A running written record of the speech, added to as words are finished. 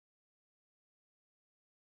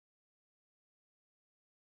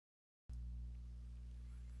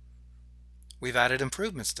We've added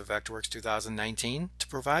improvements to Vectorworks 2019 to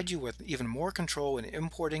provide you with even more control in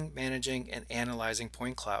importing, managing, and analyzing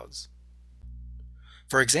point clouds.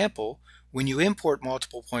 For example, when you import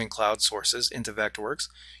multiple point cloud sources into Vectorworks,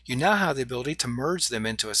 you now have the ability to merge them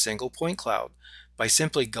into a single point cloud by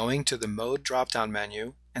simply going to the Mode drop-down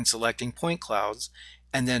menu and selecting Point Clouds,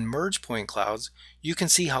 and then Merge Point Clouds. You can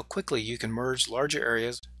see how quickly you can merge larger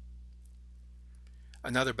areas.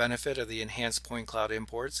 Another benefit of the enhanced point cloud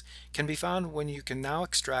imports can be found when you can now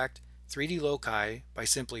extract 3D loci by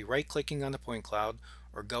simply right-clicking on the point cloud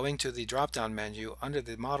or going to the drop-down menu under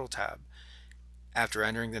the Model tab. After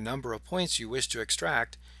entering the number of points you wish to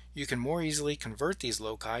extract, you can more easily convert these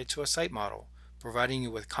loci to a site model, providing you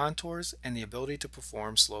with contours and the ability to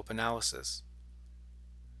perform slope analysis.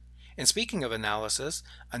 And speaking of analysis,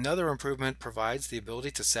 another improvement provides the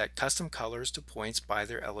ability to set custom colors to points by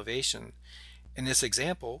their elevation. In this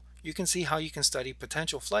example, you can see how you can study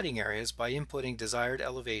potential flooding areas by inputting desired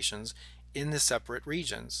elevations in the separate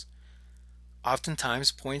regions.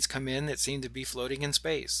 Oftentimes, points come in that seem to be floating in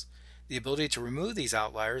space. The ability to remove these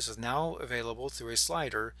outliers is now available through a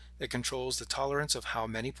slider that controls the tolerance of how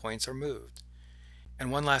many points are moved.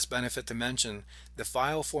 And one last benefit to mention, the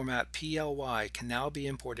file format PLY can now be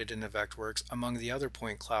imported into Vectorworks among the other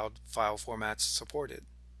point cloud file formats supported.